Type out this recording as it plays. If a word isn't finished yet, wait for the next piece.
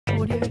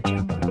Hey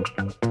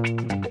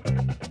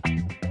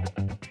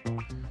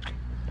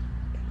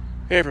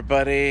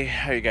everybody,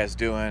 how you guys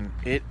doing?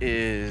 It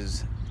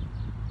is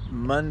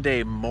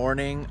Monday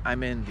morning.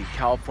 I'm in the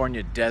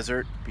California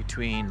desert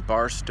between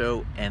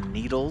Barstow and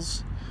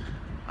Needles.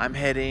 I'm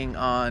heading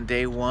on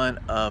day one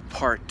of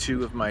part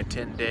 2 of my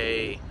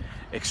 10-day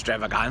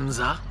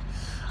extravaganza.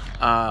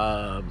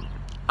 My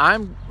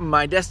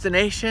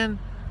destination,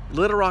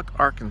 Little Rock,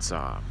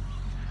 Arkansas.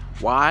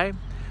 Why?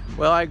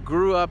 Well, I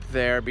grew up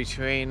there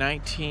between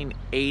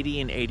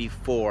 1980 and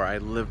 84. I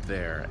lived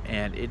there,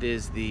 and it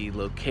is the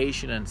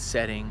location and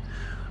setting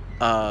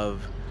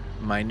of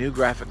my new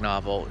graphic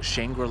novel,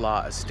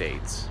 Shangri-La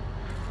Estates.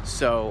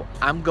 So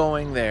I'm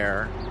going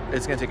there.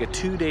 It's going to take a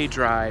 2-day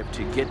drive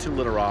to get to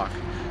Little Rock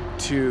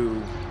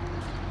to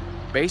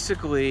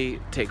basically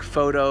take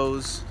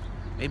photos,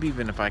 maybe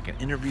even if I can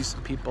interview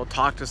some people,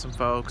 talk to some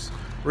folks,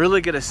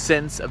 really get a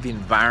sense of the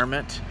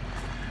environment.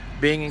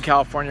 Being in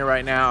California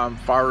right now, I'm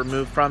far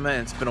removed from it,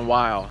 and it's been a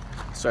while.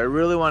 So I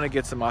really want to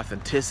get some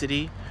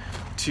authenticity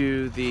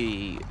to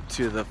the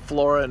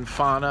flora and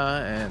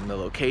fauna and the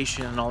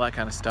location and all that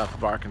kind of stuff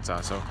of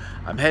Arkansas. So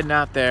I'm heading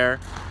out there.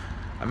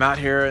 I'm out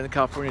here in the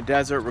California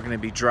desert. We're going to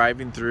be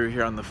driving through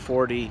here on the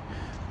 40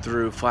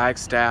 through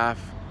Flagstaff,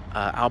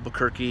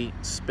 Albuquerque,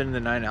 spending the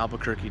night in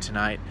Albuquerque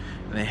tonight,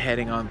 and then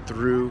heading on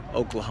through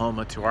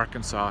Oklahoma to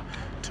Arkansas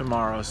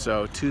tomorrow.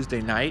 So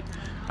Tuesday night,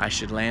 I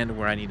should land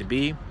where I need to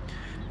be.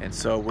 And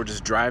so we're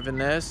just driving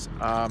this,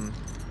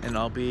 and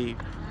I'll be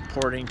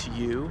reporting to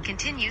you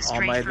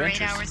all my adventures.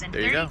 For 8 hours and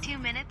 32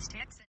 minutes to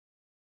exit.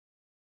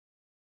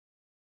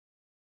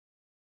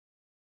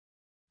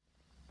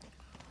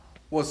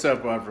 What's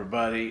up,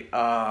 everybody?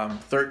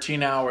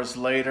 13 hours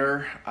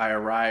later, I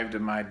arrived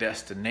at my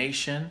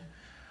destination,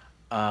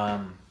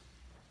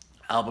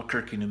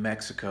 Albuquerque, New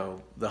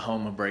Mexico, the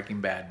home of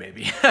Breaking Bad,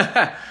 baby.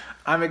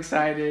 I'm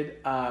excited.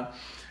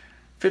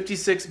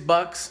 56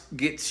 bucks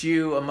gets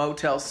you a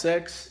Motel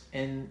 6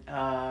 in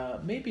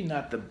maybe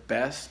not the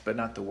best, but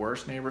not the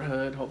worst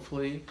neighborhood,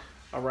 hopefully,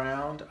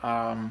 around.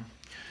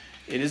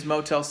 It is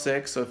Motel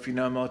 6, so if you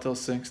know Motel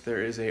 6,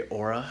 there is a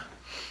aura,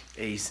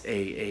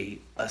 a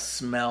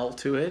smell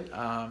to it.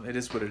 It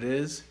is what it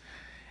is.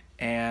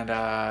 And,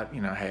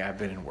 you know, hey, I've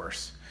been in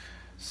worse.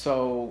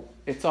 So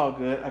it's all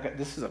good.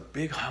 This is a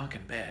big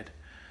honking bed.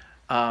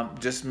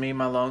 Just me,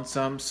 my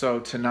lonesome.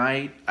 So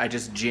tonight, I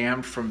just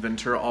jammed from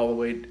Ventura all the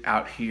way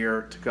out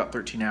here. Took about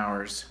 13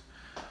 hours.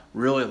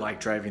 Really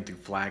like driving through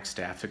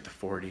Flagstaff. Took the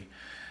 40.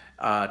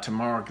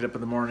 Tomorrow, I'll get up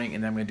in the morning,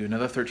 and then I'm going to do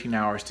another 13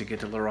 hours to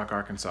get to Little Rock,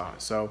 Arkansas.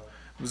 So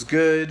it was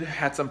good.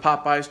 Had some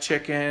Popeyes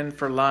chicken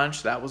for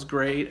lunch. That was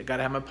great. I got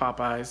to have my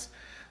Popeyes.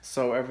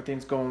 So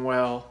everything's going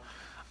well.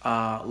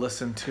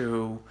 Listened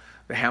to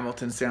the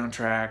Hamilton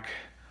soundtrack,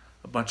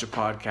 a bunch of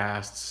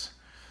podcasts,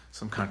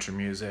 some country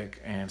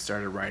music, and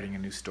started writing a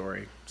new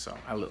story. So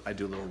I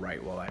do a little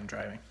write while I'm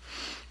driving.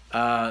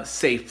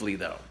 Safely,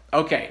 though.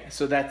 Okay,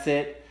 so that's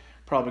it.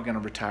 Probably going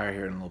to retire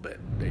here in a little bit.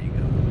 There you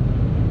go.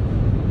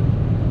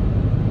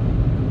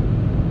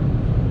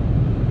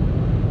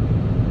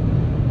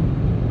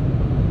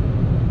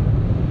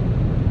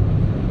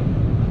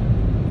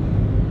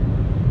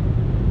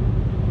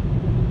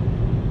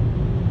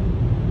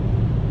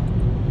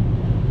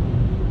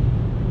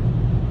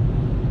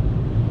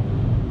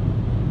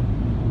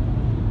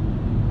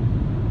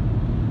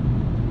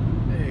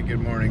 Good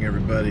morning,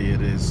 everybody.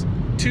 It is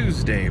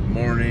Tuesday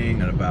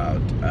morning at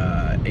about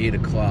 8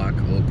 o'clock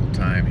local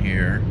time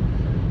here.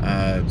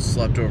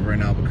 Slept over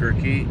in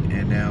Albuquerque,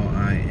 and now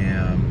I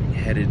am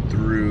headed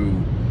through.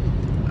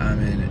 I'm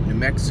in New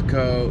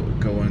Mexico,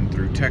 going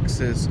through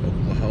Texas,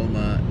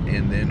 Oklahoma,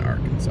 and then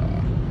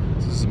Arkansas.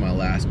 So this is my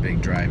last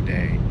big drive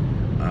day.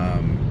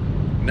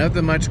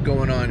 Nothing much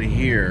going on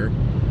here.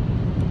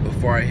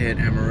 Before I hit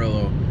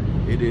Amarillo,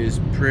 it is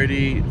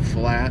pretty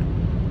flat,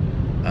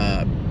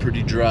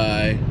 pretty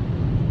dry.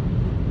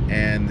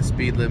 And the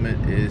speed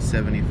limit is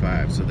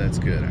 75, so that's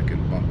good. I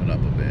can bump it up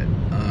a bit.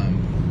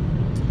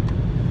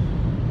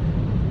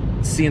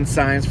 Seeing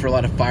signs for a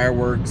lot of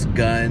fireworks,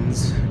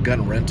 guns,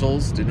 gun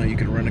rentals. Didn't know you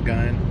could rent a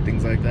gun,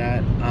 things like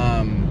that.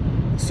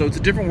 So it's a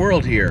different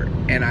world here,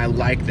 and I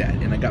like that.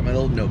 And I got my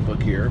little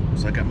notebook here.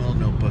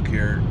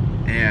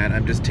 And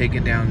I'm just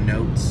taking down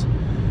notes,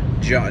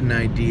 jotting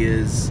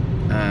ideas,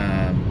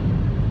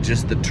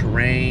 just the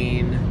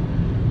terrain.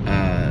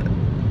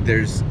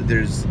 There's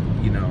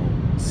you know,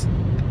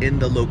 in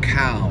the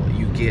locale,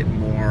 you get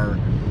more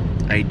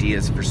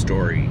ideas for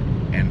story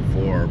and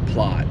for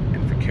plot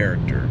and for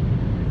character.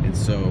 And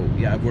so,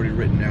 yeah, I've already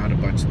written out a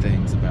bunch of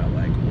things about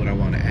like what I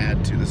want to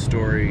add to the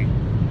story.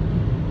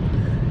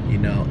 You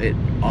know, it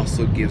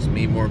also gives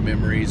me more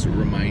memories,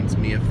 reminds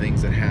me of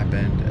things that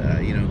happened,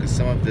 you know, because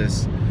some of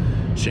this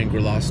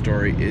Shangri-La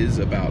story is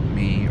about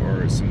me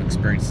or some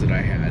experiences that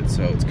I had.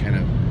 So it's kind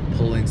of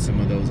pulling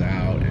some of those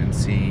out and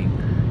seeing,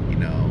 you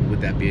know,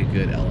 would that be a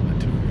good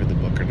element for the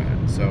book or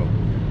not. So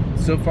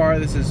far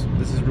this is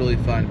really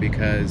fun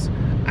because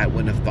I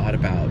wouldn't have thought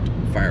about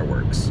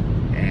fireworks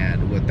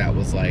and what that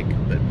was like.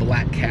 But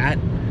Black Cat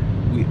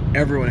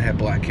everyone had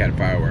Black Cat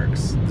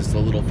fireworks, just the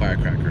little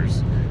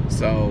firecrackers.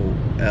 So,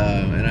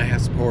 and I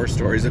have some horror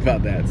stories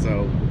about that,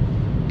 so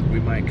we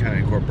might kind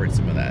of incorporate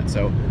some of that.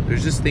 So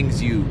there's just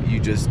things you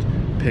just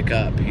pick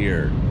up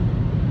here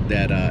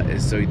that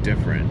is so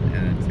different,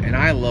 and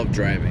I love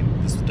driving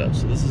this stuff.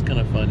 So this is kind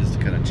of fun just to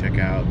kind of check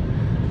out.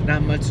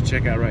 Not much to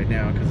check out right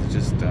now because it's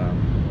just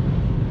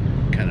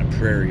kind of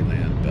prairie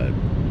land, but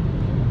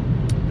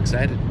I'm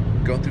excited.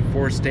 Going through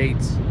 4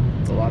 states.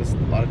 It's a lot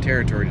of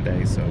territory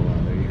today. So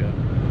there you go.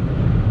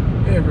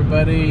 Hey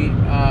everybody,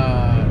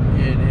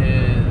 it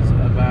is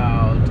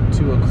about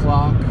 2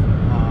 o'clock.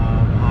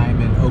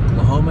 I'm in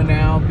Oklahoma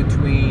now,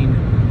 between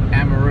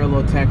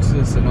Amarillo,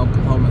 Texas, and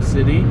Oklahoma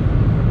City.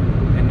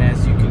 And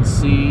as you can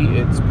see,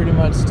 it's pretty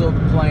much still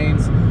the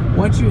plains.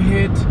 Once you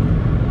hit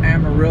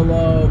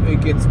Amarillo,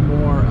 it gets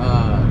more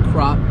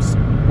crops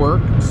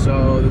work,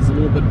 so there's a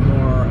little bit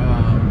more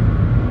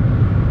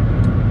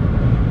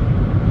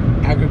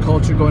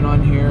agriculture going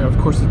on here. Of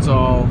course, it's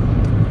all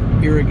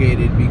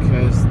irrigated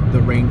because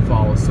the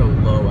rainfall is so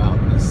low out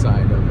in this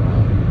side of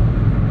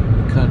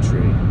the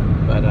country.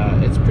 But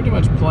it's pretty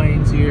much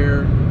plains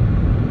here.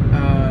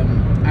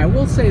 I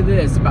will say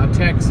this about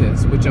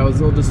Texas, which I was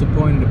a little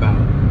disappointed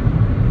about.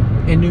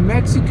 In New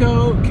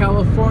Mexico,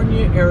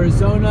 California,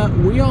 Arizona,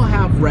 we all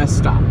have rest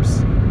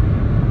stops.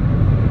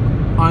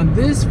 On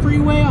this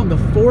freeway, on the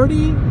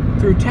 40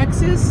 through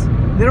Texas,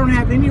 they don't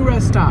have any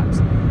rest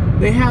stops.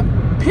 They have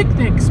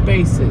picnic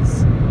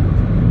spaces,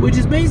 which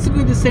is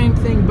basically the same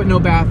thing but no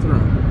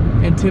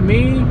bathroom. And to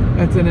me,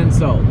 that's an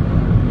insult.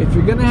 If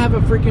you're gonna have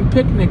a freaking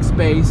picnic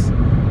space,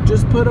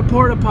 just put a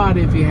porta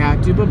potty if you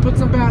have to, but put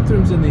some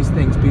bathrooms in these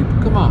things, people.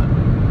 Come on.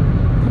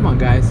 Come on,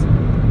 guys.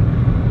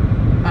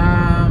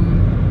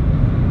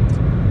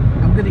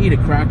 I'm gonna eat a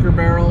Cracker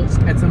Barrel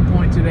at some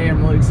point today.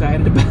 I'm really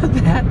excited about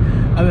that.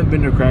 I haven't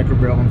been to a Cracker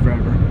Barrel in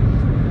forever.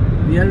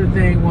 The other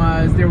thing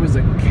was, there was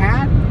a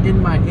cat in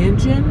my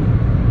engine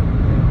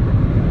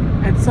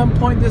at some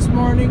point this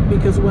morning,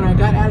 because when I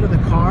got out of the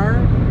car,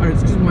 or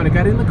excuse me, when I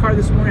got in the car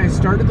this morning, I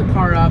started the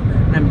car up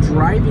and I'm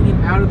driving it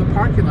out of the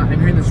parking lot. I'm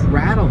hearing this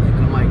rattling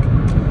and I'm like,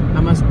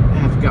 I must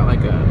have got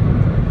like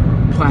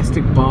a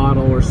plastic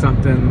bottle or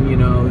something, you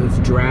know, that's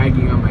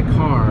dragging on my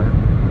car.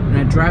 And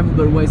I drive a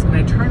little ways and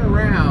I turn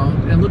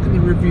around and look in the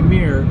rearview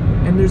mirror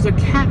and there's a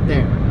cat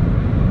there.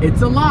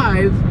 It's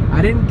alive.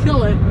 I didn't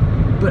kill it,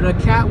 but a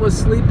cat was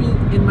sleeping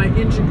in my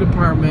engine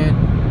compartment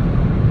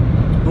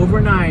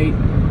overnight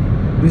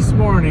this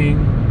morning,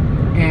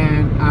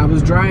 and I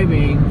was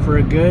driving for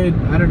a good,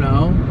 I don't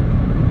know,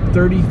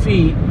 30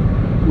 feet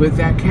with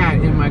that cat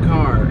in my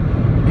car,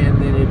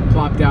 and then it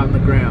plopped out on the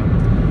ground.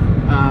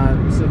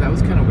 So that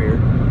was kind of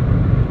weird.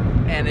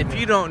 And if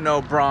you don't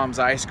know Brahms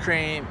ice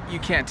cream, you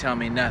can't tell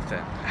me nothing.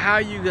 How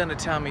are you gonna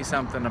tell me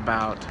something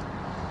about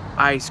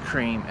ice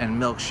cream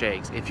and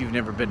milkshakes if you've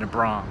never been to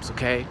Brahms,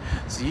 okay?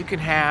 So you can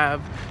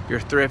have your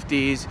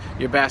Thrifties,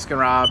 your Baskin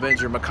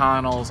Robbins, your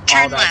McConnells,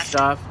 all that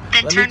stuff.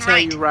 Let me tell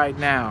you right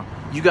now,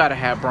 you gotta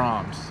have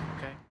Brahms,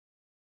 okay?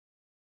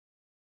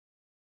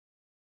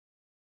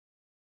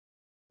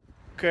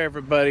 Okay,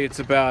 everybody, it's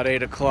about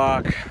 8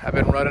 o'clock. I've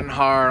been running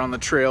hard on the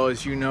trail,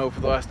 as you know,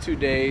 for the last 2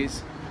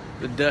 days.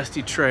 The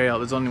dusty trail.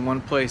 There's only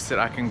one place that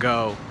I can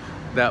go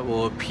that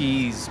will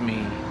appease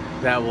me,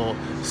 that will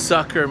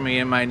succor me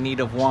in my need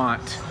of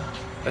want.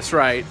 That's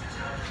right.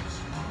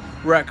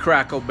 We're at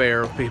Crackle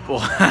Barrel,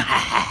 people.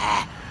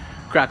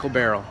 Crackle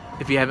Barrel.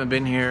 If you haven't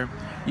been here,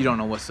 you don't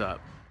know what's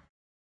up.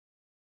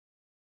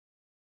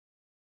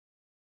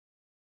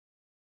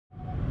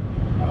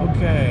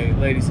 Okay,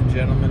 ladies and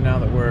gentlemen, now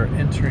that we're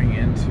entering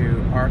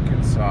into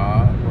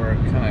Arkansas, we're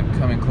kind of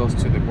coming close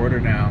to the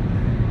border now.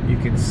 You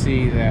can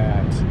see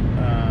that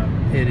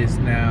it is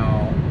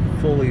now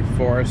fully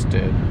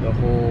forested. The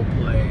whole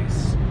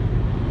place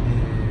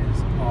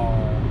is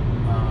all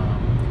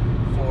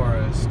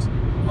forest,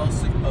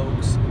 mostly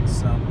oaks and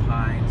some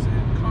pines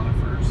and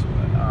conifers,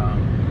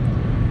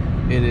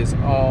 but it is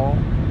all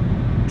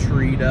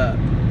treed up.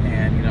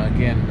 And you know,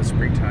 again, in the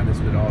springtime, this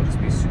would all just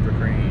be super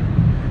green.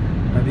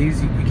 Now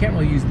these, you can't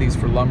really use these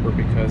for lumber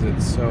because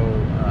it's so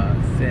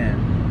thin.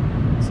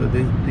 So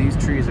these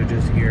trees are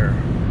just here.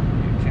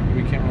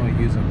 We can't really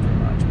use them for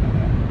much, but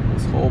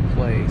this whole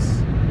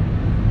place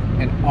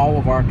and all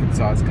of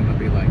Arkansas is going to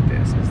be like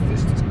this. It's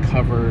this just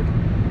covered,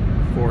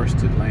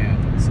 forested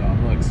land, and so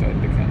I'm really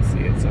excited to kind of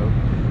see it. So,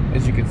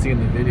 as you can see in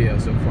the video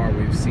so far,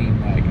 we've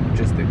seen like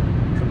just the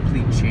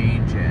complete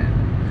change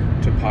in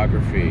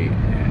topography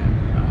and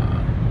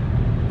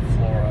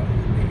flora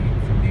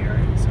from the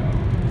area. So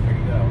there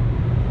you go,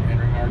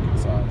 entering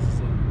Arkansas.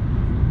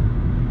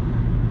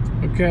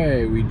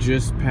 Okay, we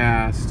just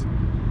passed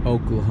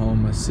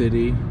Oklahoma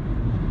City.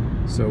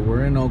 So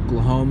we're in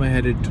Oklahoma,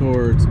 headed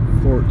towards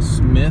Fort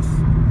Smith,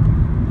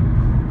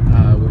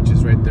 which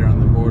is right there on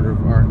the border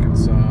of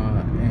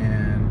Arkansas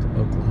and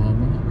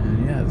Oklahoma.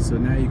 And yeah, so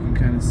now you can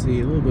kind of see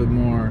a little bit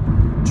more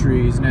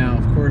trees. Now,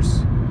 of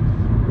course,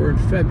 we're in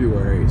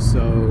February,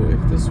 so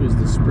if this was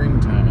the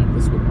springtime,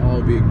 this would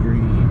all be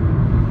green,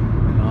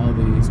 and all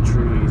these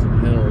trees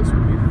and hills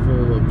would be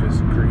full of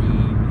just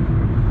green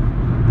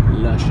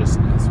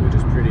lusciousness, which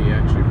is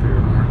actually pretty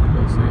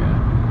remarkable. So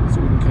yeah,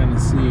 so we can kind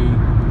of see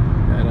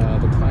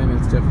that the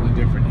climate's definitely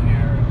different here,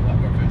 a lot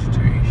more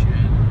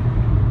vegetation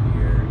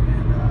here,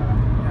 and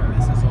yeah,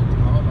 this is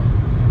Oklahoma,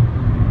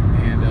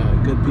 and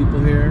good people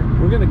here.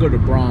 We're gonna go to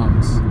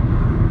Brahms.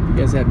 If you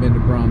guys haven't been to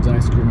Brahms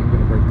Ice Cream, I'm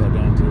gonna break that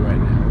down to you right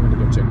now. We're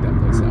gonna go check that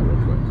place out real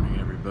quick. Good morning,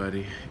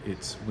 everybody.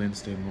 It's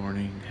Wednesday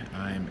morning.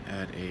 I'm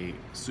at a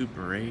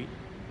Super 8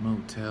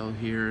 motel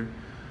here.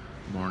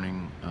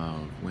 Morning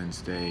of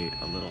Wednesday,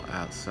 a little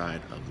outside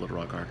of Little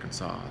Rock,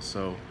 Arkansas.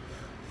 So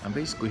I'm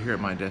basically here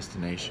at my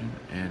destination,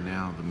 and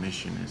now the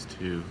mission is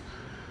to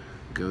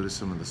go to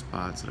some of the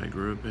spots that I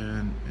grew up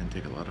in and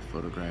take a lot of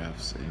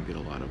photographs and get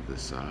a lot of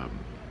this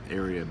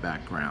area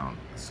background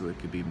so it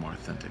could be more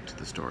authentic to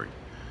the story.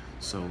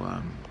 So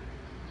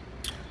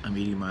I'm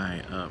eating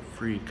my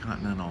free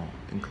continental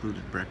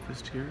included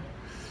breakfast here,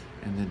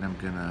 and then I'm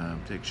gonna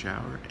take a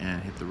shower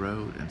and hit the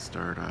road and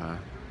start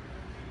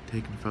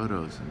taking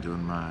photos and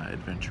doing my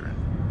adventuring.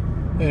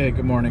 Hey,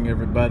 good morning,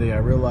 everybody. I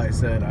realize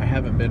that I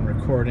haven't been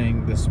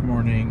recording this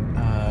morning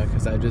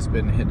because I've just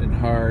been hitting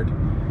hard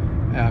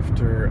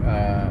after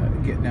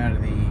getting out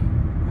of the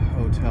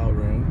hotel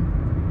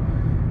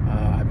room.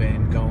 I've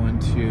been going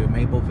to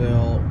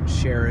Mapleville,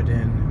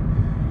 Sheridan,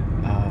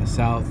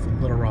 South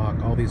Little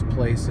Rock, all these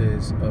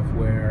places of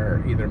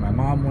where either my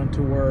mom went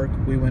to work,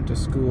 we went to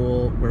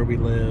school, where we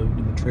lived,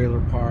 in the trailer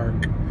park,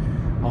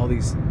 all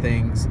these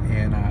things,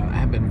 and I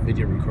haven't been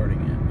video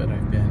recording it, but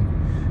I've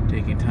been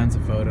taking tons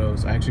of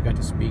photos. I actually got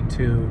to speak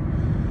to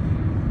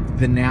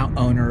the now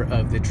owner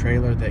of the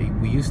trailer that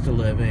we used to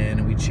live in,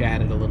 and we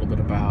chatted a little bit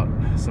about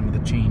some of the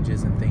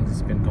changes and things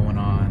that's been going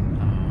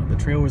on. The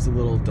trailer was a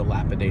little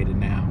dilapidated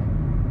now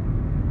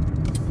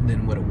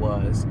than what it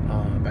was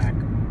back,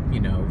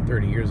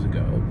 30 years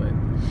ago, but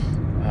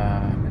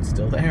it's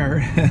still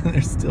there.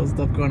 There's still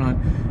stuff going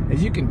on.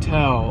 As you can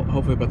tell,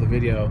 hopefully about the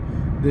video,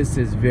 this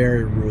is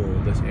very rural,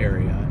 this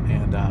area,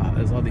 and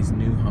there's all these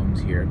new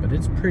homes here, but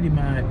it's pretty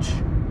much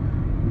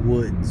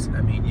woods.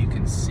 I mean, you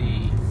can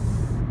see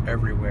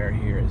everywhere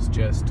here is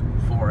just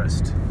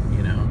forest,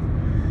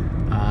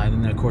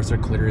 and then of course they're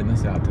clearing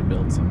this out to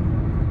build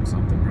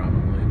something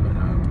probably,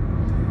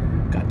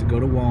 but got to go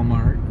to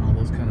Walmart, all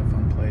those kind of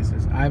fun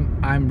places.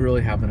 I'm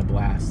really having a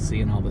blast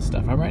seeing all this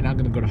stuff. I'm right now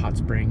going to go to Hot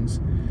Springs,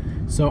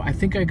 so I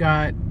think I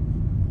got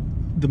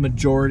the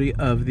majority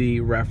of the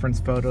reference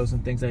photos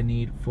and things I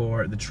need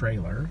for the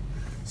trailer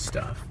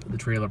stuff, the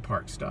trailer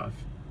park stuff.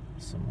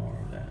 Some more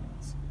of that.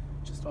 It's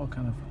just all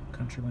kind of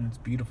country land. It's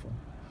beautiful.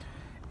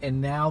 And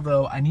now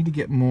though, I need to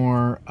get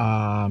more,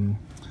 I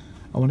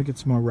want to get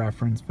some more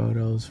reference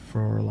photos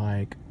for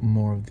like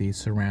more of the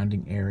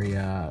surrounding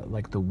area,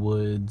 like the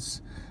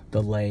woods,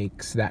 the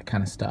lakes, that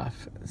kind of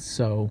stuff.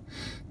 So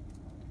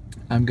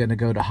I'm gonna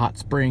go to Hot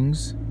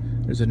Springs.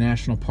 There's a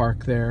national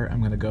park there.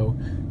 I'm gonna go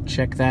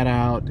check that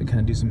out and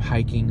kind of do some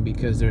hiking,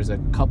 because there's a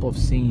couple of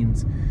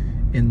scenes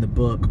in the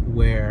book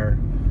where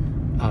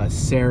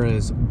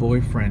Sarah's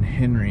boyfriend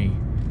Henry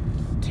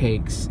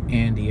takes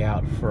Andy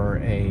out for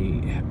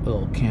a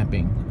little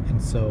camping,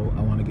 and so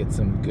I want to get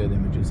some good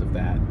images of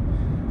that.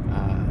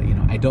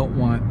 I don't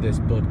want this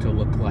book to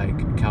look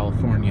like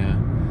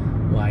California,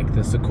 like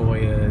the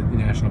Sequoia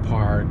National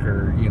Park,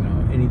 or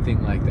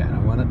anything like that. I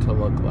want it to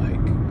look like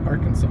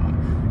Arkansas.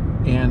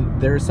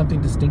 And there is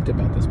something distinct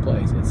about this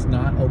place. It's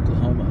not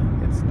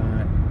Oklahoma. It's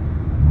not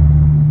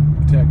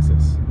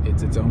Texas.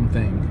 It's its own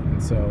thing.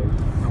 And so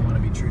I want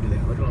to be true to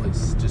that. Look at all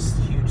these just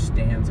huge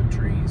stands of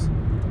trees,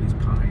 all these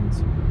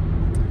pines.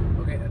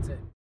 Okay, that's it.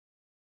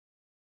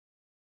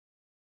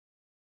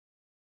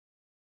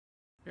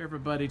 Hey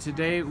everybody,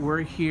 today we're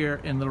here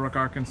in Little Rock,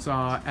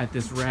 Arkansas at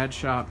this rad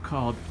shop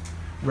called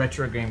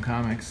Retro Game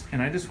Comics,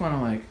 and I just want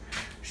to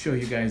show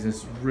you guys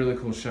this really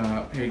cool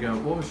shop. Here you go.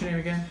 What was your name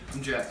again?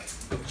 I'm Jack.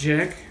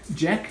 Jack?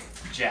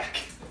 Jack.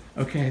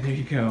 Okay, there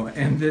you go.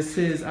 And this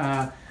is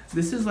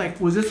like,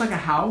 was this like a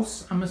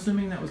house? I'm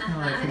assuming that was kind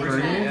of like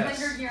converted.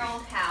 It's a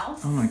 100-year-old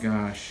house. Oh my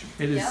gosh,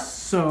 it is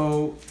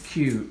so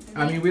cute.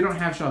 I mean, we don't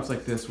have shops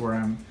like this where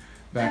I'm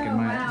back in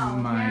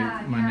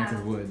my neck of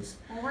the woods.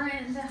 Well, we're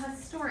in the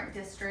historic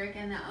district,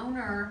 and the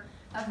owner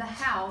of the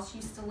house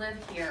used to live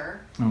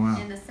here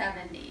in the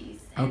 70s.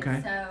 And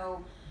okay.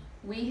 So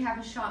we have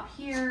a shop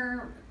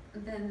here,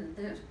 then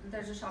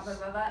there's a shop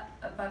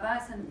above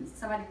us, and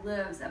somebody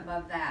lives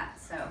above that.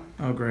 So.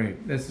 Oh,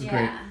 great. This is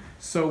great.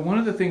 So one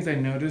of the things I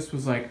noticed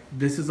was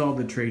this is all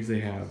the trades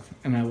they have,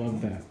 and I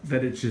love that.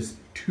 That it's just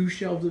 2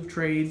 shelves of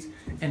trades,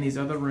 and these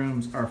other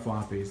rooms are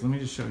floppies. Let me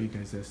just show you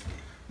guys this.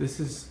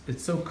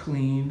 It's so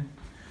clean.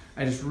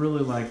 I just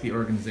really like the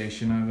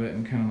organization of it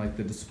and kind of like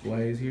the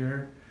displays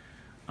here.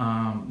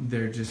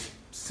 They're just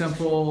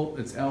simple,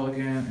 it's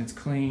elegant, it's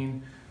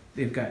clean.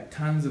 They've got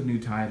tons of new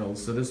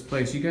titles. So this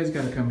place, you guys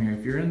got to come here.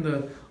 If you're in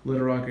the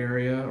Little Rock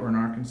area or in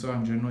Arkansas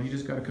in general, you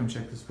just got to come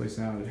check this place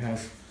out. It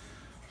has,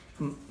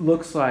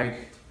 looks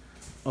like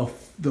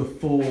the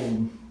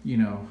full,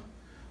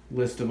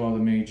 list of all the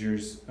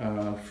majors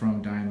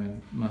from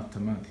Diamond month to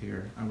month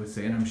here, I would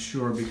say. And I'm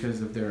sure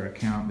because of their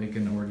account, they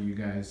can order you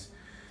guys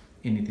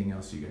anything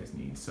else you guys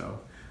need.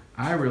 So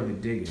I really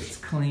dig it. It's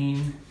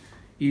clean,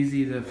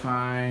 easy to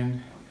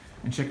find.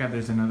 And check out,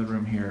 there's another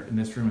room here, and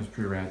this room is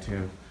pretty rad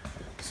too.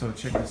 So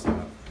check this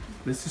out.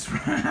 This is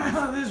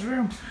this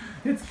room.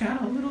 It's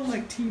got a little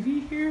like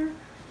TV here.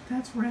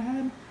 That's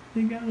rad.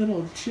 They got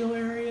little chill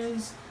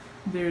areas.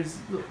 There's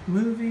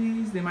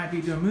movies. They might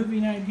be doing movie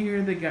night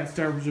here. They got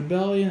Star Wars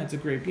Rebellion. That's a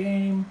great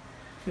game.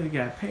 They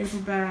got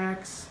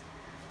paperbacks.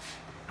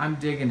 I'm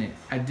digging it.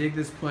 I dig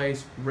this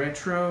place.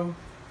 Retro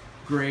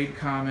grade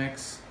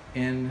comics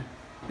in.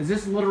 Is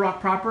this Little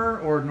Rock proper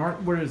or North?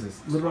 Where is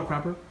this? Little Rock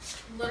proper?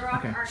 Little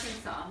Rock,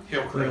 Arkansas.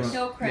 Hillcrest.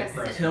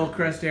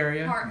 Hillcrest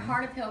area.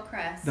 Heart of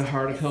Hillcrest. The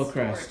heart of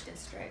Hillcrest.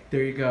 District.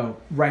 There you go.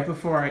 Right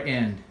before I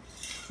end,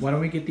 why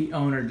don't we get the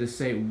owner to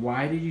say,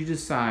 why did you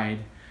decide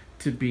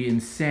to be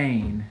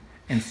insane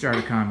and start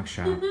a comic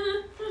shop?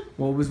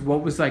 What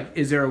was like?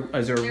 Is there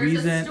a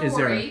reason? A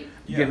story.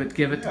 Is there?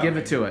 Give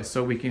it to us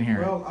so we can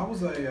hear it. Well, I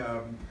was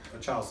a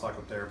child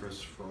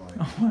psychotherapist for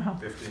like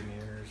 15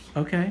 years.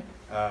 Okay.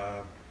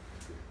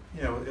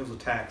 You know, it was a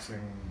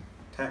taxing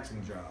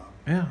job.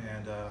 Yeah.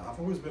 And I've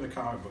always been a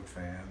comic book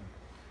fan.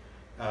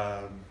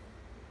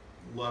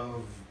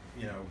 Love,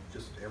 you know,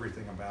 just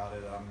everything about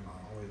it. I'm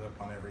always up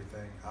on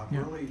everything. I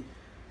really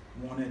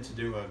wanted to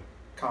do a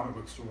comic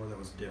book store that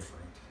was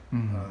different.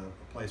 Mm-hmm.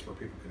 A place where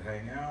people could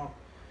hang out,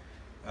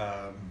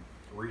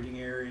 reading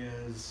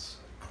areas,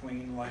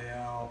 clean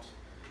layout,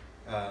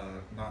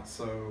 not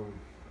so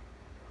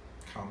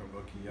comic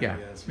booky, I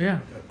guess. Yeah.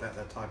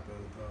 That type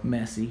of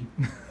messy.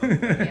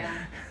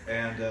 Yeah.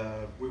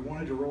 And we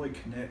wanted to really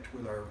connect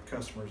with our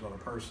customers on a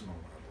personal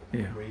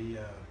level.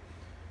 Yeah.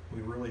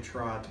 We really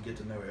tried to get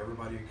to know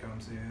everybody who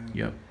comes in.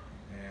 Yep.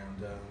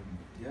 And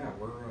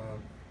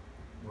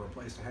we're a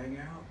place to hang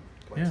out,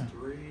 a place to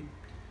read.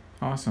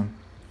 Awesome.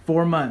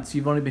 4 months.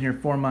 You've only been here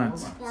 4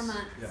 months. 4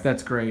 months. Yeah.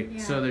 That's great.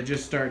 Yeah. So they're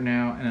just starting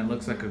out, and it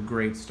looks like a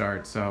great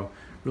start. So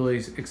really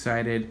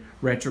excited.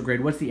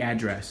 Retrograde. What's the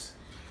address?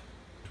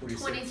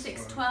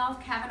 2612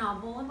 Kavanaugh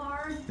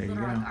Boulevard, There you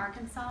Little Rock, go.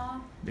 Arkansas,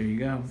 There you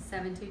go.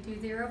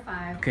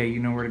 72205. Okay, you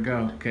know where to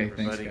go. Okay, thanks,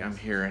 Everybody, guys. I'm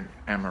here in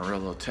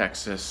Amarillo,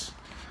 Texas.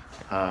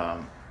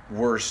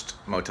 Worst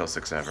Motel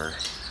 6 ever.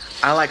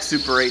 I like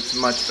Super 8s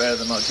much better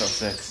than Motel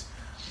 6.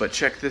 But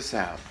check this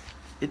out.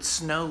 It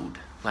snowed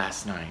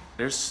last night.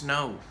 There's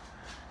snow.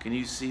 Can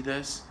you see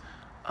this?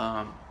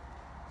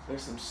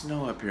 There's some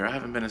snow up here. I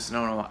haven't been in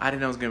snow in a while. I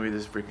didn't know it was going to be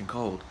this freaking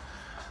cold.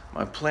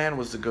 My plan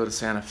was to go to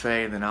Santa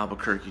Fe and then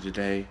Albuquerque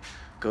today,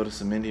 go to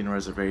some Indian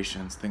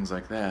reservations, things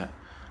like that.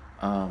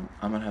 I'm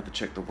going to have to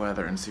check the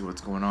weather and see what's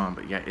going on.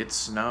 But yeah, it's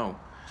snow.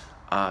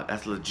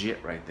 That's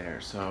legit right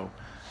there. So,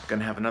 going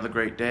to have another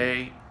great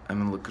day.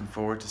 I'm looking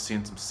forward to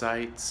seeing some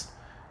sights.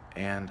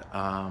 And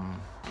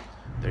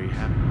there you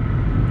have it.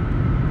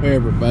 Hey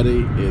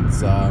everybody,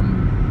 it's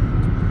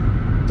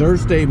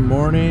Thursday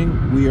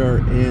morning. We are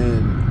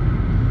in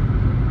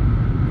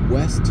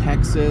West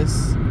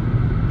Texas,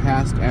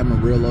 past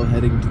Amarillo,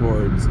 heading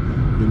towards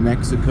New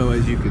Mexico.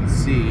 As you can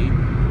see,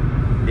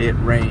 it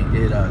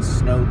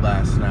snowed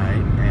last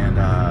night, and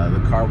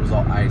the car was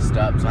all iced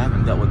up, so I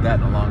haven't dealt with that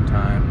in a long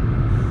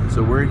time.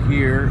 So we're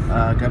here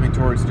coming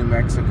towards New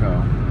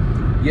Mexico.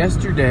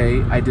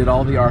 Yesterday I did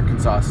all the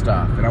Arkansas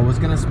stuff, and I was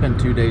gonna spend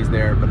 2 days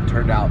there, but it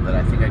turned out that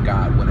I think I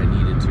got what I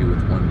needed to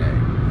with 1 day.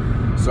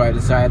 So I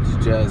decided to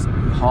just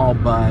haul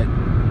butt,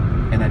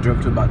 and I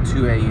drove to about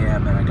 2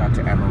 a.m. and I got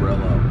to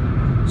Amarillo.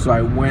 So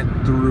I went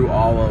through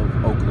all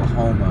of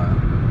Oklahoma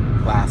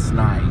last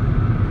night.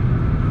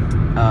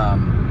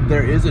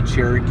 There is a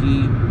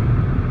Cherokee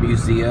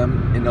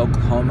museum in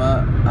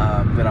Oklahoma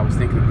that I was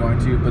thinking of going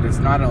to, but it's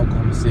not in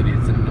Oklahoma City.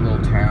 It's in a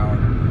little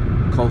town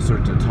closer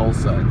to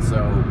Tulsa, and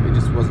so it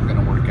just wasn't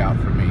going to work out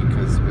for me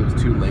because it was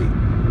too late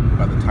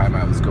by the time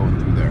I was going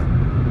through there.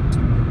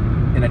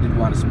 And I didn't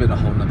want to spend a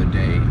whole nother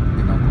day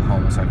in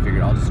Oklahoma, so I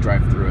figured I'll just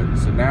drive through it.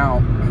 So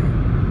now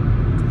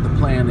the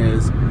plan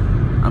is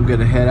I'm going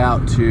to head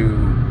out to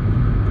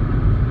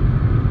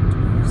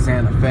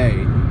Santa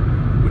Fe,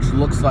 which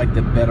looks like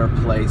the better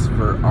place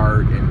for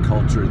art and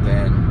culture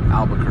than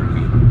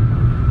Albuquerque.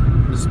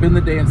 I'll spend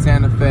the day in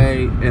Santa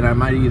Fe, and I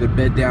might either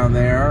bed down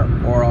there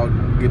or I'll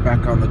get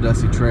back on the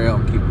dusty trail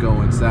and keep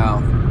going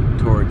south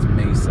towards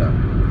Mesa.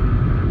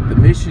 The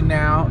mission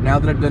now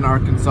that I've done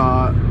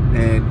Arkansas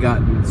and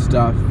gotten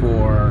stuff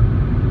for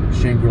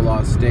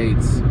Shangri-La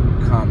States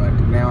comic,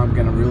 now I'm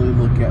going to really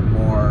look at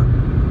more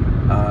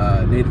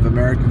Native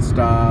American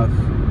stuff,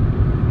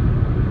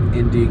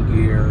 Indian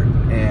gear,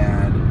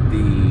 and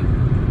the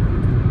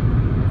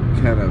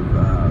kind of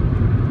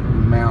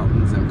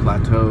mountains and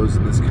plateaus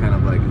and this kind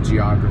of like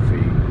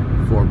geography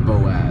for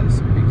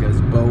Boaz,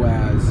 because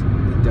Boaz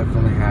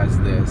definitely has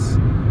this,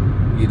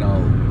 you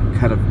know,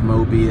 kind of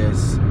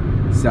Mobius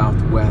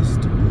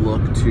Southwest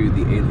look to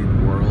the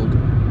alien world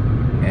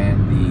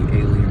and the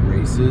alien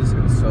races,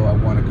 and so I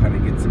want to kind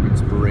of get some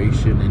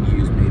inspiration and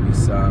use maybe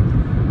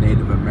some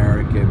Native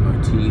American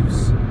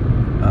motifs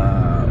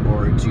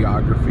or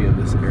geography of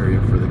this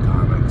area for the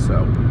comic.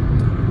 So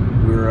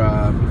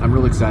I'm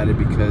really excited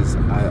because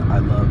I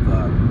love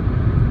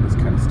this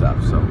kind of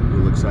stuff, so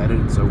real excited,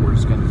 and so we're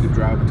just going to keep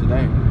driving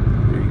today.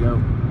 There you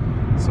go.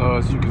 So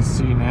as you can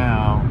see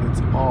now,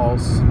 it's all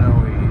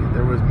snowy.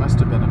 Must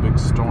have been a big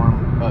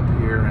storm up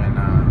here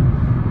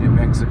in New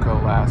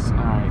Mexico last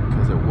night,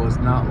 because it was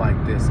not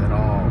like this at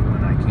all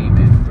when I came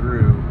in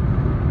through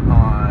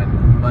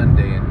on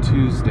Monday and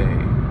Tuesday.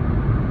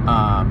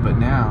 But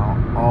now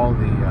all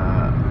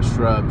the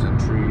shrubs and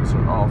trees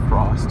are all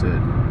frosted,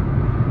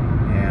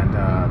 and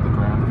the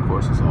ground, of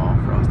course, is all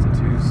frosted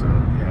too. So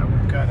yeah,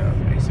 we've got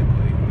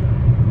basically a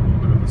little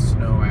bit of a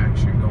snow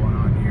action going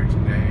on here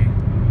today.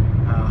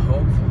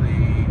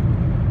 Hopefully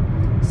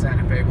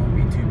Santa Fe won't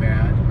be too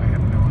bad. I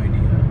have no idea.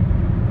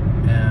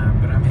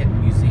 But I'm hitting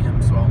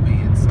museums, so I'll be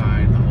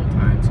inside the whole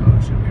time, so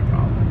it shouldn't be a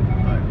problem.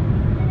 But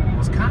I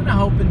was kind of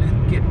hoping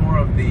to get more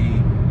of the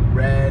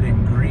red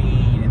and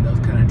green and those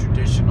kind of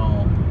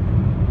traditional,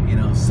 you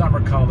know,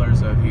 summer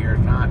colors of here,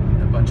 not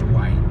a bunch of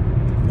white.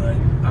 But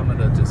I'm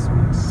gonna just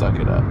suck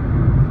it up.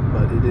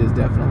 But it is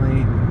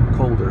definitely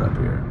colder up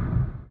here.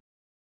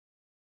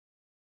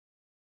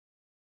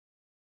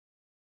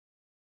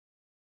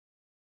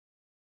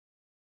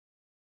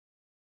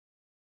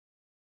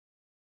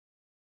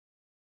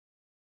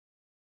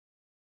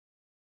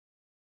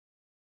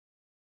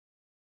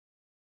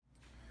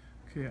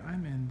 Okay,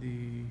 I'm in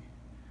the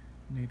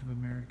Native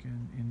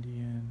American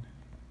Indian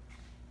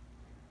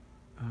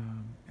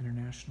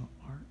International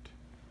Art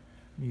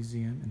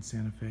Museum in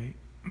Santa Fe.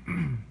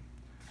 I'm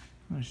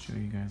going to show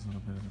you guys a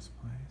little bit of this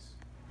place.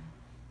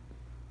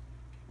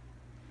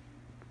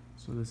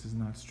 So this is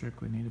not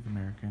strictly Native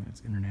American,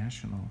 it's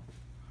international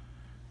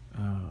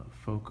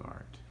folk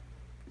art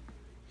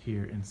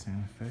here in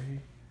Santa Fe.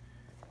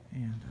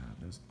 And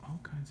there's all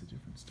kinds of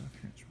different stuff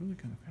here. It's really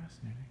kind of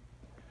fascinating.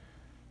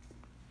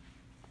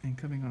 And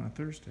coming on a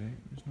Thursday,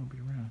 there's nobody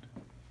around.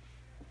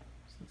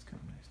 So that's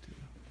kind of nice too.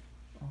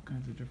 All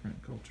kinds of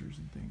different cultures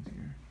and things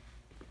here.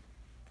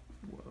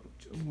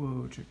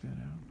 Whoa, check that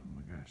out. Oh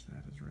my gosh,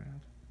 that is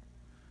rad.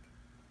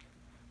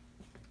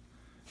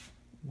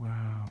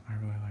 Wow, I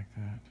really like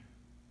that.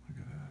 Look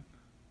at that.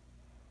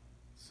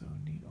 So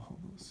neat, a whole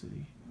little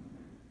city.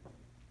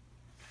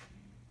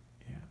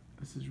 Yeah,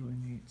 this is really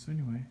neat. So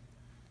anyway,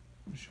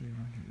 I'm gonna show you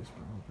around here just for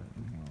a little bit,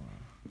 and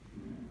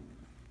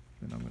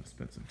then I'm going to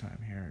spend some time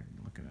here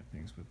looking at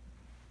things with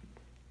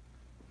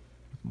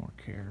more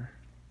care.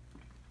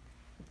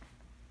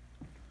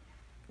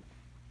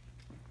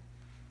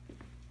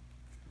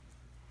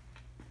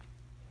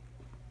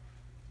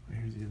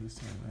 Here's the other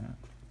side of that.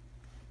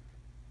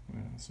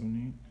 Wow, so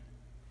neat.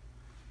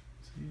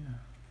 So yeah,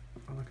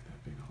 oh, look at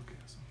that big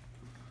orgasm.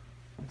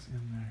 What's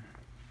in there?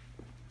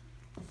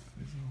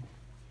 These little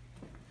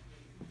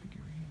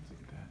figurines,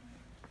 look at that.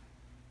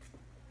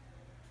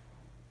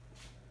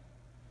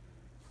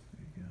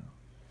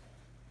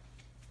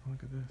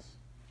 Look at this.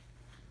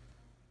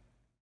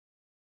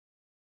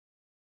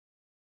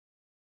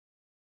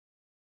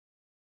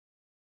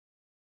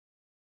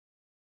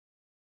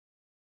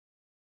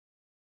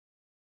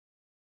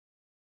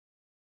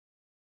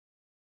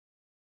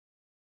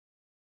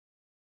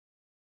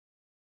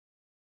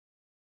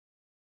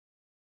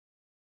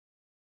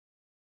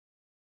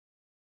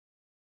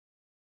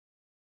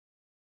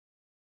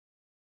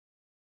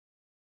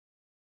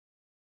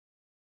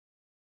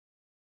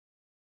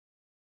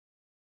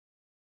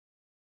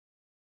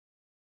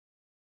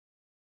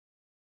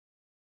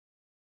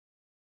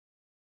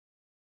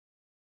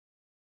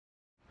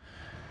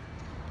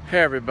 Hey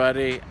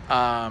everybody,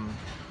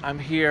 I'm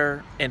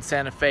here in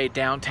Santa Fe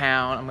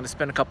downtown. I'm gonna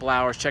spend a couple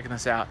hours checking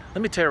this out.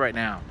 Let me tell you right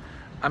now,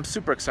 I'm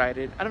super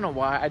excited. I don't know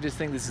why, I just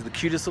think this is the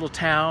cutest little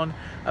town.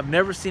 I've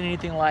never seen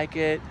anything like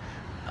it.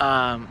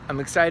 I'm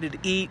excited to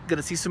eat,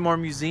 gonna see some more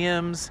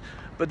museums,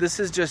 but this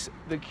is just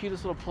the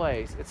cutest little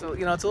place. It's a,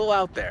 you know, it's a little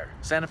out there.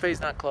 Santa Fe's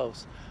not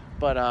close,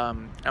 but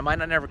I might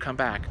not never come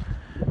back.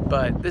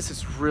 But this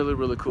is really,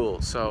 really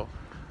cool. So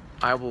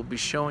I will be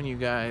showing you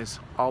guys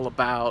all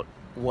about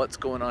what's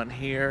going on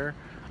here.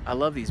 I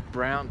love these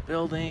brown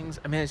buildings.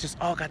 I mean, it's just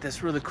all got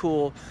this really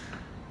cool,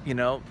 you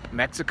know,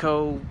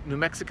 New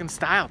Mexican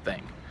style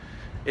thing.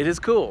 It is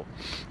cool.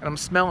 And I'm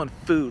smelling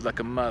food like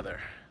a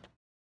mother.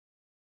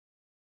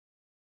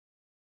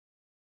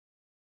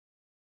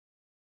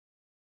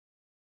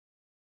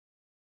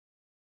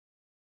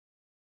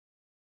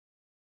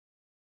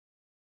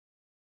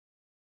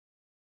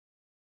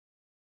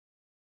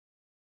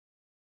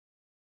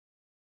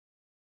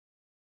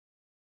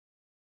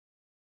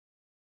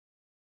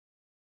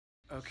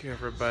 Okay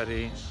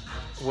everybody,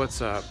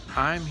 what's up?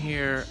 I'm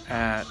here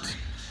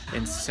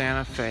in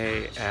Santa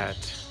Fe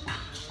at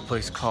a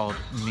place called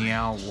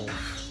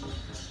MeowWolf.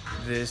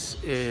 This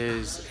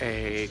is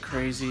a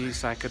crazy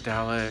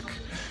psychedelic,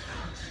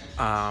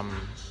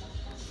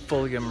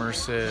 fully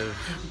immersive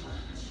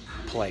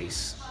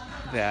place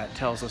that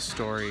tells a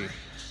story,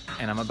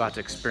 and I'm about to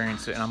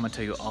experience it, and I'm gonna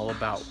tell you all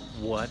about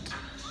what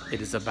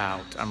it is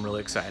about. I'm really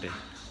excited.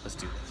 Let's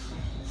do this.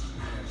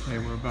 Okay,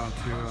 we're about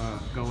to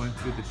go in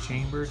through the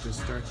chamber to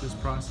start this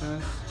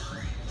process,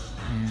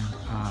 and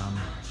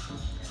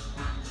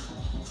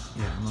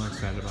yeah, I'm really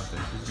excited about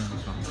this. This is gonna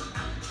be fun.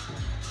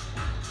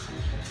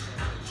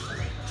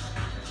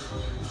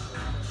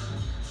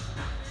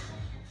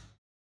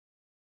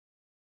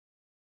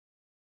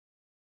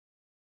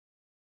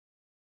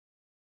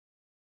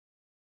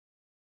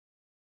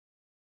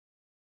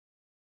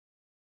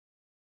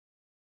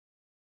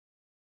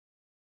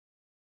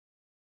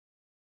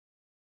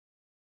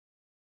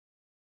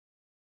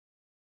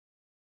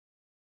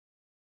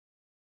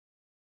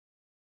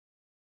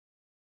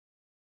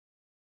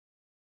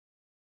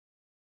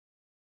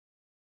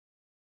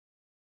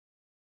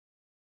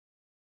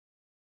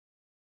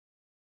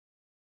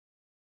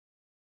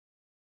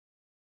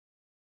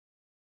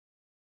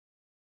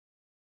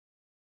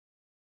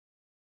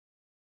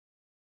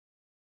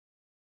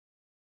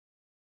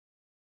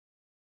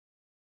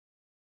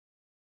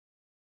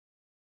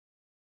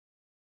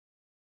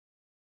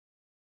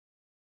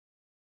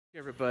 Hey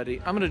everybody,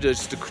 I'm gonna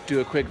just do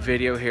a quick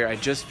video here. I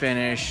just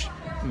finished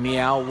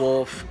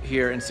MeowWolf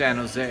here in San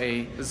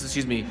Jose.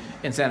 Excuse me,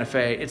 in Santa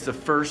Fe. It's the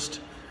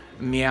first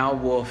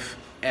MeowWolf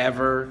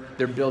ever.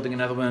 They're building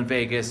another one in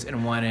Vegas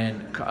and one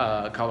in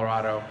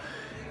Colorado.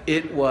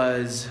 It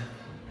was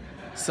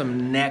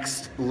some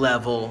next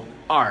level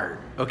art.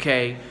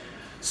 Okay,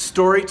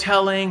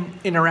 storytelling,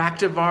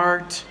 interactive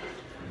art,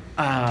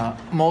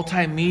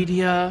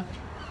 multimedia,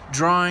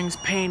 drawings,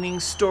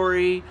 paintings,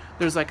 story.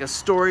 There's like a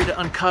story to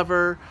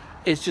uncover.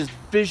 It's just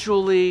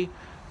visually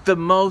the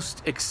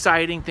most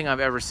exciting thing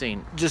I've ever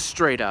seen. Just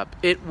straight up.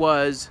 It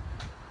was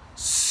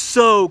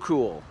so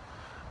cool.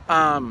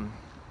 I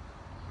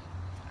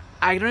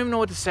don't even know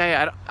what to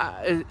say.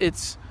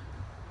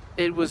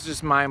 It was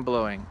just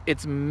mind-blowing.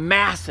 It's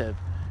massive.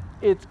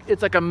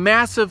 It's like a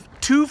massive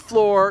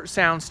 2-floor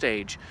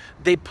soundstage.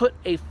 They put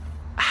a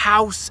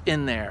house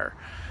in there.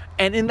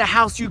 And in the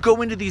house, you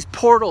go into these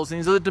portals and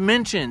these other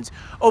dimensions.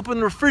 Open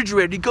the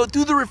refrigerator. You go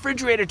through the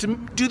refrigerator to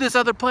do this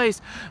other place.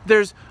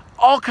 There's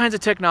all kinds of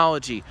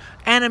technology.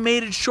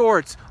 Animated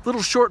shorts,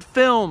 little short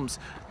films,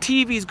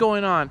 TVs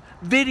going on,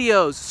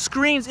 videos,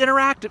 screens,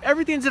 interactive.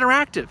 Everything's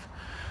interactive.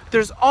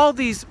 There's all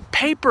these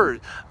papers,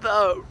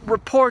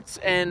 reports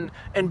and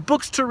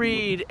books to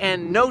read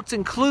and notes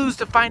and clues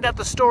to find out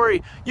the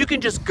story. You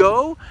can just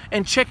go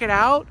and check it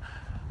out.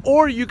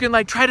 Or you can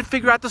like try to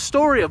figure out the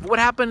story of what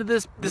happened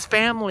to this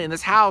family and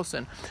this house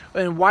and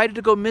why did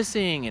it go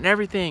missing and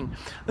everything.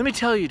 Let me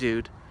tell you,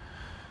 dude,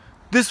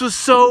 this was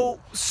so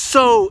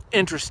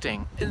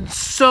interesting and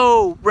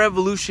so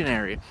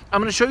revolutionary. I'm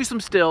gonna show you some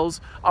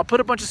stills. I'll put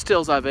a bunch of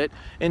stills of it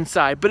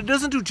inside, but it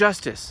doesn't do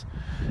justice.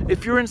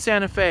 If you're in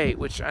Santa Fe,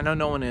 which I know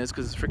no one is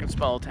because it's a freaking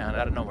small town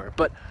out of nowhere,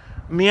 but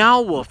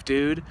MeowWolf,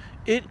 dude,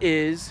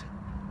 it's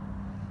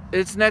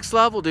next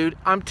level, dude.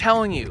 I'm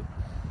telling you,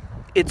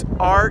 it's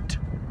art.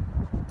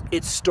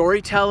 It's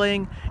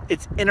storytelling,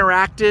 it's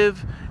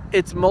interactive,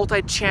 it's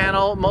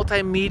multi-channel,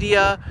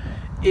 multimedia.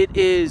 It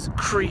is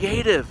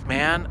creative,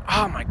 man.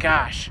 Oh my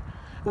gosh.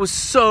 It was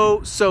so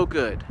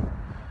good.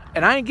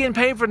 And I ain't getting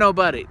paid for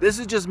nobody. This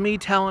is just me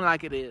telling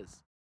like it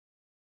is.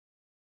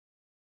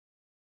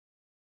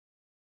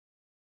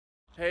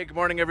 Hey, good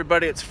morning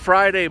everybody. It's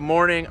Friday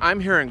morning.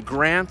 I'm here in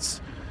Grants,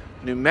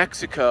 New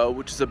Mexico,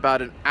 which is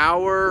about an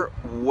hour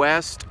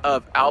west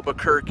of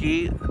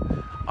Albuquerque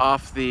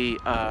off the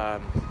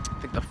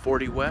I think the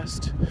 40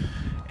 West,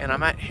 and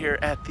I'm here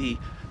at the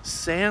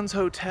Sands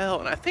Hotel,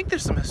 and I think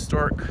there's some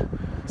historic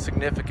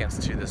significance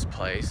to this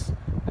place.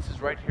 This is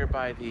right here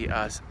by the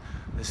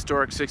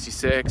historic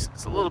 66.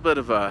 It's a little bit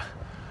of a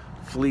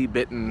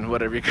flea-bitten,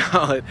 whatever you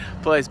call it,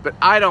 place, but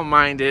I don't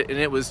mind it, and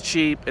it was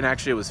cheap, and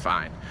actually it was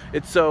fine.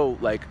 It's so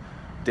like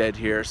dead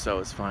here, so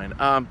it's fine.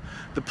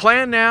 The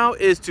plan now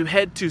is to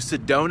head to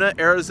Sedona,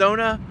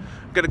 Arizona.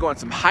 I'm gonna go on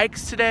some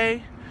hikes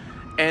today,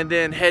 and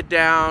then head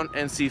down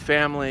and see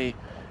family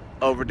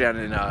over down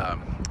in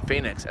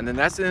Phoenix, and then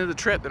that's the end of the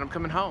trip. Then I'm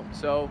coming home.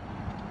 So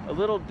a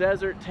little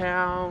desert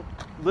town,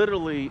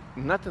 literally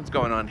nothing's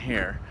going on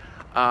here,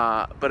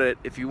 but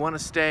if you want to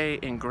stay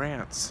in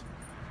Grants,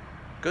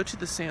 go to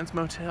the Sands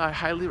Motel. I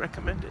highly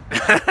recommend it.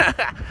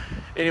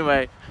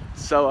 Anyway,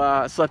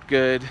 so slept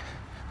good,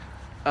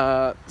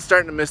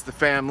 starting to miss the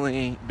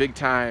family big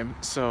time,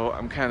 so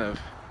I'm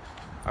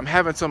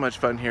having so much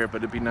fun here, but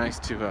it'd be nice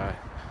to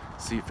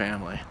see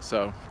family,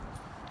 so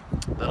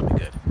that'll be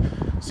good.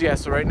 So yeah,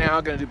 so right now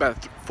I'm gonna do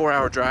about a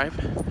 4-hour drive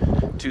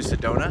to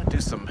Sedona, do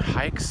some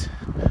hikes,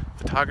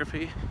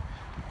 photography,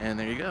 and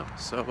there you go.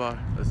 So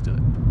let's do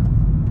it.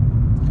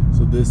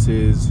 So this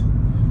is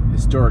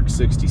historic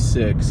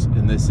 66,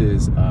 and this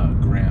is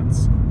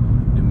Grants,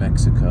 New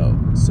Mexico.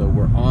 So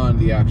we're on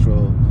the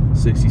actual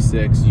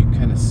 66. You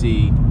kind of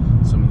see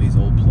some of these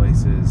old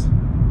places,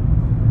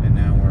 and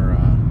now we're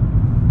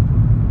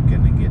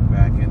gonna get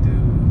back into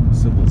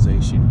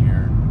civilization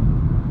here.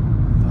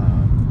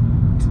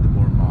 To the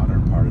more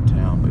modern part of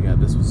town, but yeah,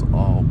 this was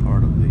all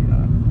part of the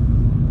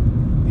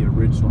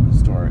original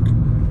historic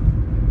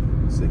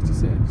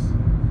 66.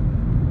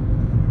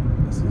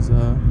 This is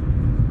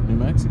New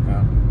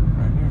Mexico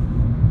right here.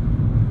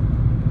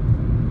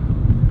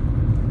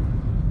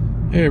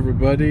 Hey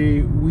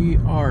everybody, we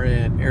are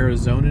in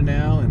Arizona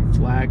now in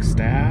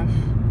Flagstaff.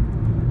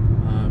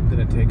 I'm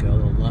gonna take a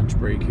little lunch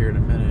break here in a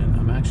minute.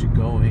 I'm actually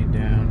going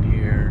down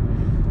here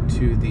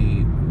to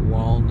the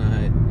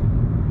Walnut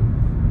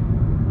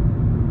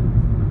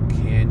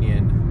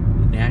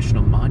Canyon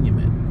National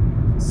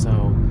Monument.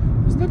 So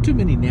there's not too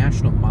many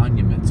national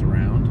monuments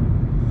around,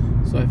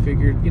 so I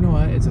figured, you know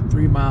what, it's a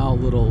 3-mile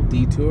little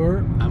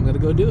detour. I'm gonna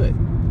go do it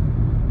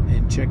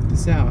and check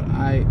this out.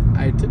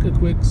 I took a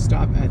quick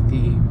stop at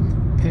the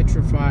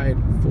Petrified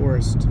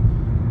Forest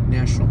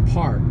National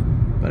Park,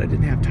 but I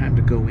didn't have time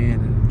to go in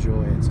and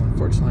enjoy it, so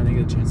unfortunately I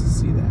didn't get a chance to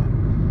see that.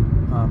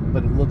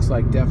 But it looks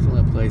like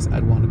definitely a place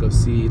I'd want to go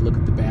see, look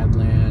at the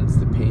Badlands,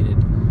 the painted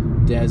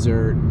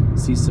desert,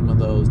 see some of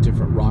those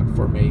different rock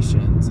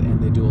formations,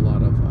 and they do a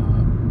lot of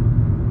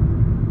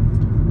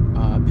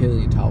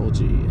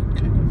paleontology and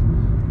kind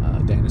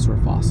of dinosaur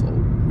fossil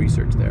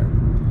research there.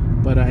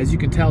 But as you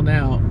can tell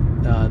now,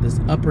 this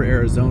upper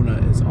Arizona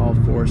is all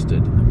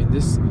forested. I mean,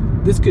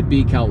 this could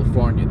be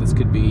California. This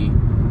could be,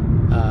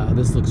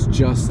 this looks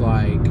just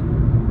like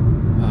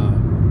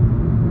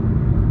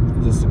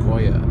the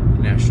Sequoia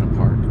National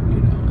Park,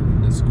 you know,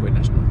 and the Sequoia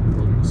National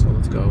Wilderness. So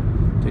let's go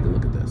take a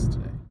look at this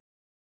today.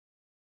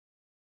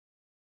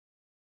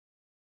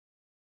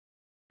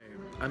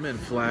 I'm in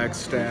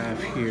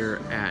Flagstaff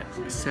here at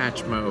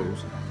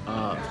Satchmo's,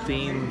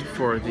 themed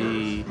for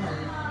the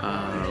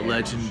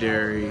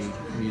legendary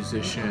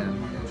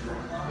musician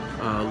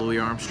Louis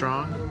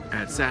Armstrong.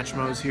 At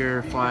Satchmo's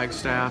here,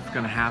 Flagstaff.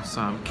 Gonna have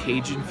some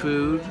Cajun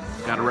food.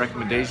 Got a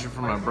recommendation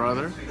from my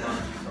brother.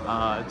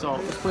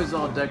 This place is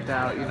all decked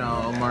out, you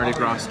know, Mardi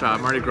Gras style.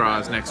 Mardi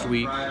Gras is next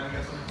week,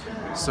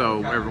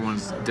 so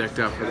everyone's decked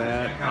out for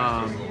that.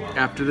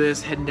 After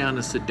this, heading down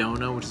to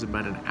Sedona, which is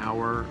about an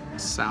hour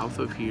south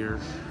of here.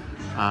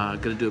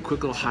 Gonna do a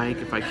quick little hike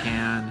if I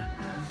can.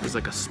 There's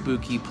like a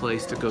spooky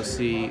place to go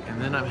see,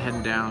 and then I'm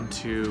heading down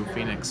to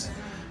Phoenix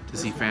to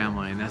see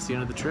family, and that's the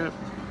end of the trip.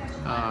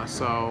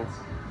 So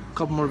a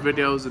couple more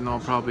videos, and I'll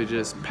probably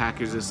just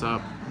package this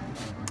up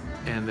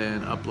and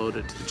then upload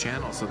it to the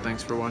channel. So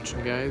thanks for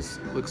watching, guys.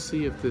 Let's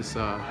see if this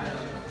I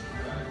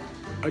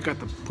got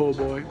the po'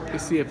 boy.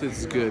 Let's see if this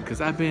is good,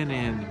 because I've been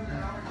in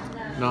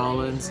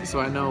Nolans, so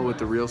I know what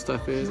the real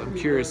stuff is. I'm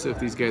curious if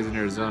these guys in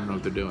Arizona know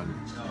what they're doing.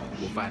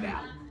 We'll find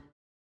out.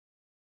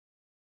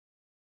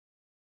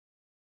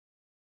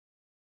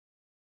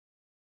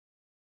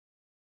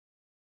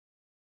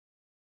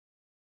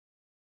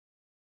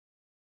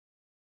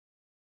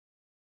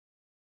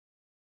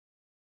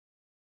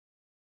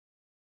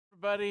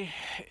 Everybody,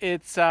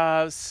 it's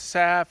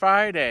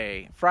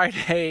Friday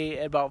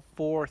at about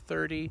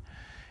 4:30,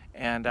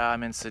 and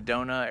I'm in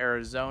Sedona,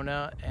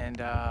 Arizona, and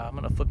I'm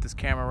gonna flip this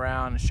camera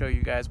around and show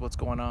you guys what's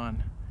going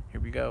on.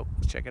 Here we go.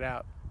 Let's check it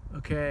out.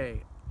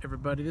 Okay,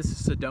 everybody, this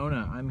is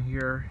Sedona. I'm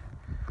here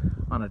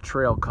on a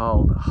trail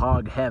called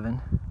Hog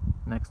Heaven,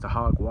 next to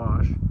Hog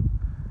Wash,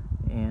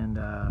 and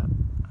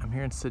I'm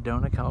here in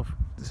Sedona,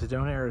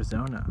 Sedona,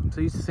 Arizona. I'm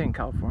so used to saying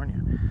California.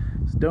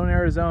 Sedona,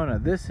 Arizona.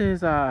 This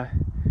is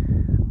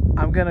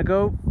I'm gonna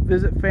go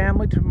visit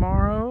family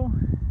tomorrow,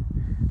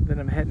 then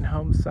I'm heading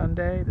home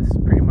Sunday. This is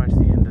pretty much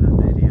the end of the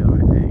video, I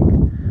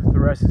think. The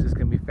rest is just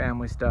gonna be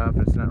family stuff.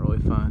 It's not really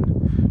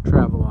fun,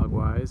 travelogue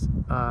wise.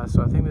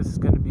 So I think this is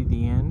gonna be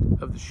the end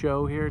of the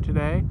show here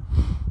today.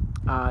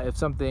 If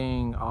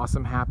something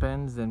awesome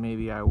happens, then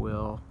maybe I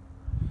will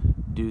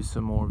do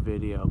some more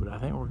video, but I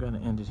think we're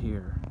gonna end it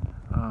here.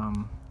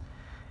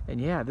 And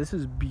yeah, this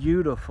is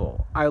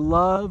beautiful. I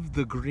love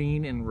the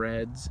green and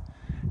reds,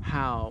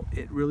 how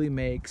it really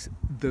makes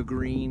the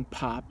green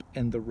pop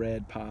and the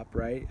red pop,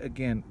 right?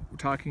 Again, we're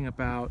talking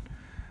about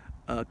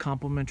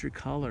complementary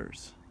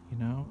colors, you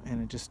know,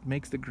 and it just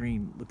makes the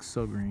green look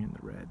so green.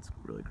 The red's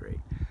really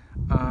great.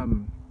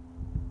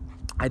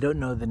 I don't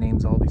know the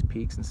names of all these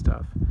peaks and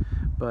stuff,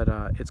 but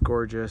it's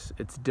gorgeous.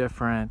 It's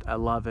different. I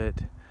love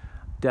it.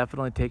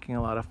 Definitely taking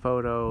a lot of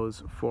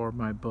photos for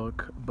my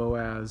book,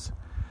 Boaz,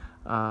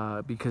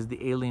 because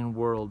the alien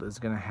world is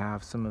going to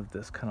have some of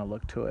this kind of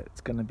look to it.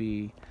 It's going to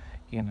be,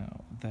 you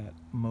know, that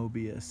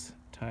Mobius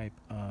type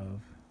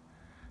of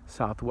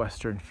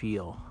southwestern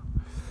feel.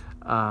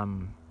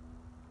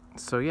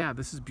 So yeah,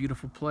 this is a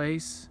beautiful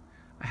place.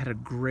 I had a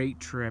great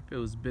trip.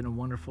 It's been a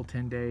wonderful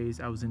 10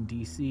 days. I was in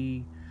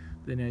DC.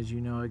 Then, as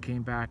you know, I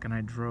came back and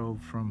I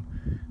drove from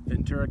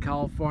Ventura,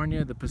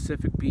 California, the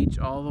Pacific Beach,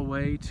 all the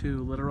way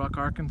to Little Rock,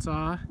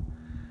 Arkansas.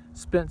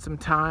 Spent some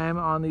time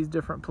on these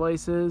different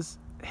places.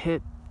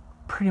 Hit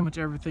pretty much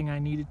everything I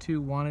needed to,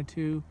 wanted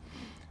to.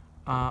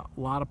 A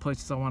lot of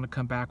places I want to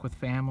come back with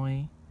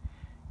family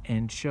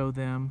and show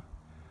them.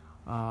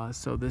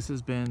 So this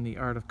has been The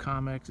Art of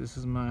Comics. This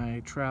is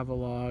my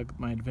travelogue,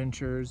 my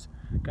adventures.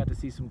 Got to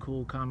see some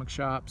cool comic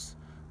shops,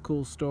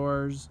 cool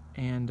stores,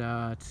 and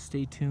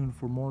stay tuned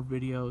for more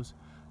videos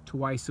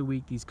twice a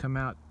week. These come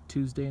out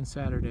Tuesday and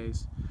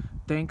Saturdays.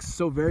 Thanks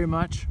so very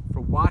much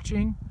for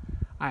watching.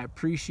 I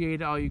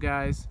appreciate all you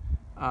guys.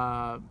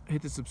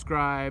 Hit the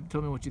subscribe,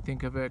 tell me what you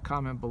think of it,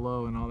 comment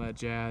below and all that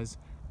jazz,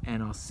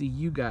 and I'll see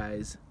you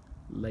guys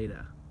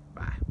later.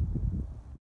 Bye.